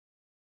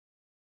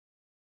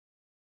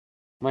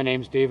My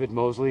name's David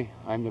Moseley.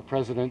 I'm the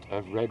president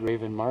of Red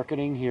Raven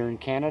Marketing here in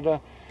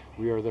Canada.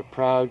 We are the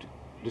proud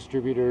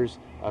distributors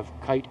of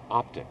Kite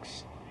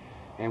Optics.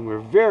 And we're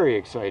very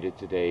excited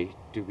today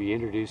to be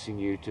introducing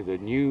you to the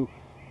new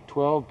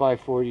 12 by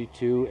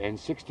 42 and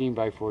 16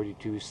 by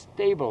 42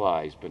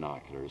 stabilized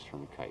binoculars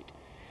from Kite.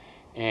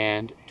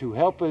 And to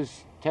help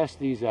us test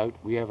these out,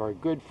 we have our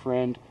good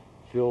friend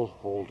Phill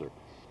Holder.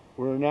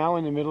 We're now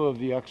in the middle of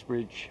the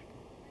Uxbridge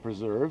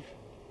Preserve,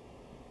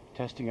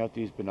 testing out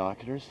these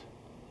binoculars.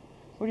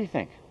 What do you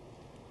think?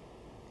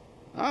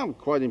 I'm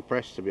quite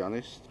impressed, to be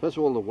honest. First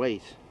of all, the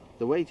weight.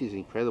 The weight is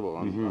incredible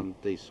on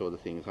these sort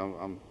of things.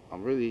 I'm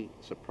really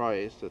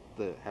surprised at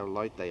how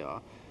light they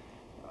are.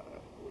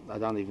 I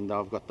don't even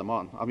know I've got them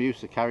on. I'm used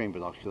to carrying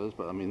binoculars,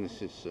 but I mean,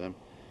 this is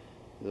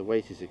the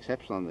weight is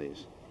exceptional on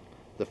these.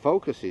 The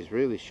focus is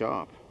really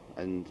sharp,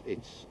 and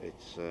it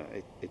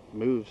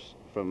moves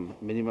from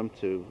minimum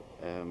to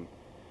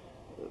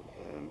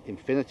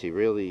infinity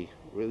really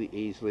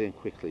easily and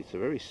quickly. It's a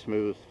very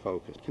smooth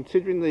focus.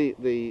 Considering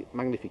the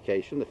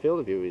magnification, the field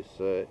of view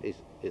is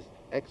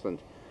excellent.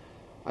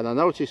 And I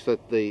noticed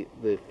that the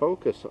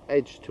focus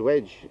edge to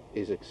edge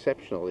is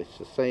exceptional. It's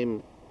the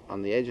same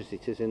on the edge as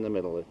it is in the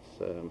middle. It's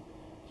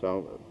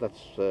so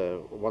that's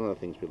one of the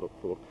things we look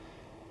for.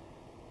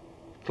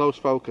 Close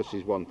focus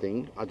is one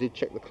thing. I did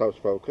check the close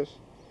focus,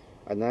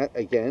 and that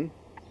again,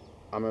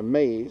 I'm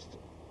amazed.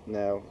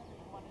 Now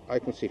I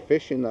can see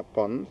fish in that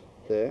pond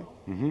there.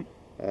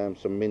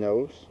 Some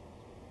minnows,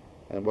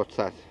 and what's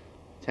that?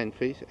 10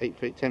 feet, 8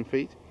 feet, 10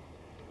 feet.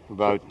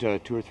 About 2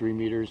 or 3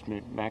 meters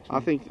maximum.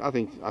 I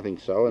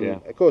think so. And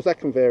of course that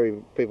can vary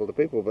people to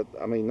people, but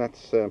I mean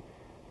that's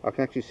I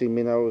can actually see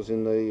minnows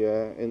in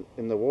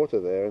the water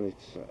there, and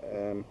it's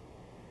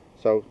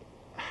so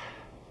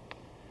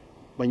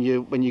when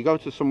you go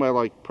to somewhere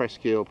like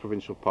Presqu'île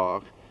Provincial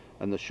Park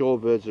and the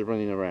shorebirds are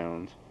running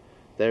around,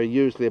 they're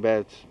usually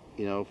about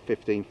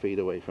 15 feet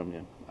away from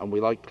you. And we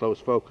like close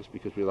focus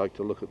because we like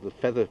to look at the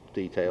feather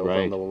details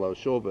on all those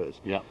shorebirds.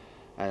 Yeah.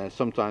 And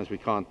sometimes we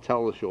can't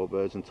tell the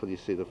shorebirds until you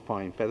see the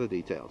fine feather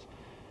details.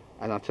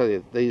 And I'll tell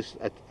you, these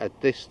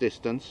at this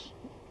distance,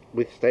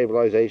 with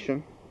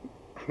stabilization,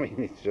 I mean,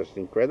 it's just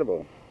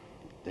incredible.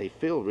 They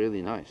feel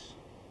really nice.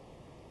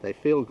 They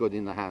feel good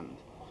in the hand,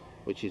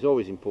 which is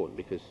always important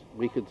because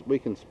we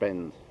can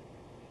spend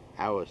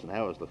hours and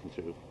hours looking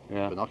through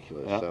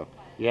binoculars. So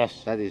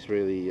yes, that is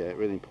really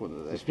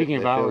important. So speaking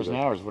of hours and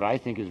hours, what I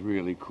think is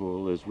really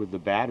cool is with the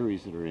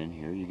batteries that are in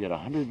here, you get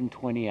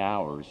 120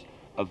 hours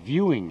of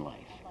viewing life.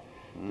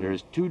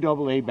 There's 2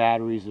 AA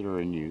batteries that are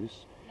in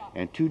use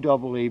and 2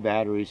 AA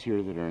batteries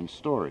here that are in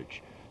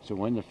storage. So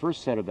when the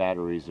first set of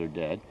batteries are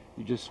dead,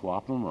 you just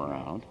swap them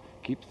around,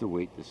 keeps the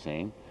weight the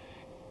same,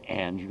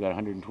 and you got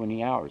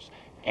 120 hours.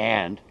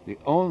 And they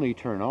only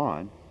turn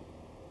on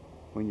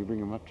when you bring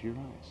them up to your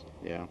eyes.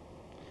 Yeah.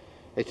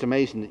 It's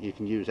amazing that you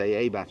can use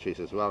AA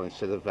batteries as well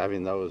instead of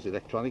having those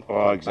electronic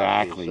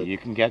exactly. batteries. You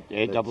can get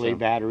AA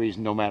batteries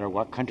no matter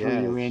what country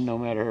you're in, no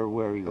matter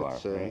where you are.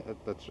 Right?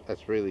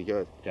 That's really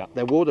good. Yeah.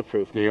 They're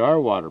waterproof. They are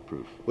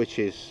waterproof. Which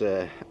is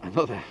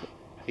another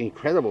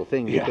incredible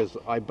thing because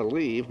I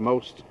believe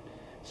most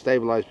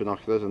stabilized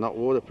binoculars are not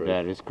waterproof.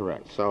 That is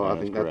correct. So I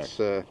think that's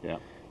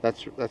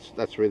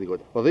really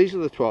good. Well, these are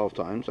the 12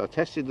 times. I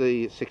tested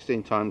the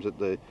 16 times at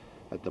the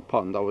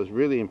pond. I was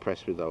really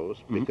impressed with those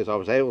because I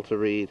was able to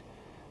read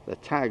the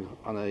tag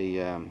on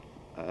a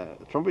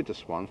trumpeter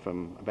swan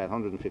from about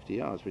 150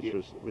 yards, which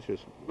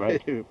was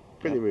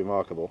pretty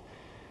remarkable.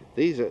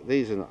 These are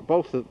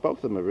both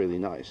of them are really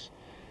nice.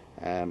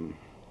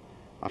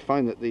 I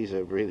find that these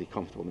are really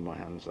comfortable in my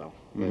hands, though.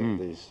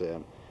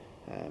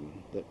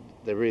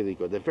 They're really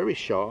good. They're very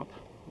sharp.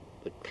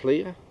 They're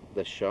clear.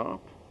 They're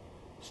sharp.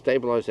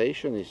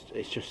 Stabilization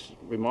is just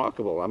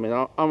remarkable. I mean,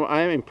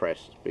 I am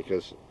impressed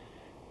because,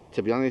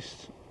 to be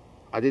honest,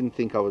 I didn't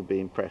think I would be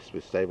impressed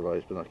with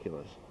stabilized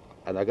binoculars,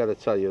 and I got to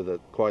tell you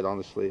that quite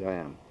honestly I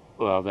am.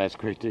 Well, that's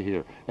great to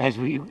hear. As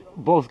we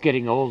both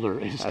getting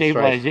older,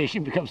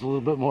 stabilization becomes a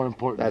little bit more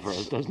important for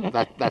us, doesn't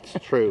it? That's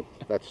true.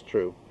 That's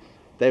true.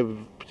 They're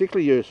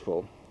particularly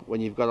useful when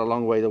you've got a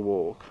long way to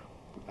walk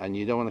and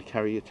you don't want to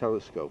carry your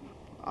telescope.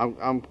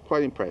 I'm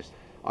quite impressed.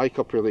 Eye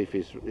cup relief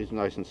is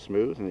nice and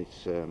smooth, and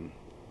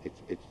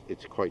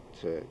it's quite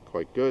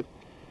good.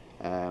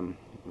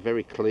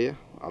 Very clear.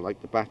 I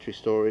like the battery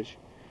storage.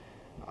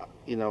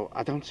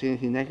 I don't see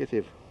anything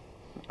negative.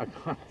 I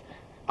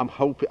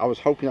was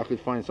hoping I could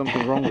find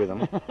something wrong with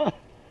them,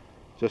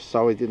 just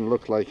so it didn't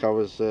look like I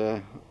was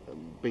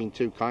being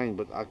too kind.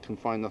 But I can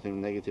find nothing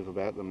negative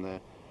about them.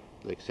 They're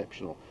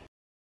exceptional.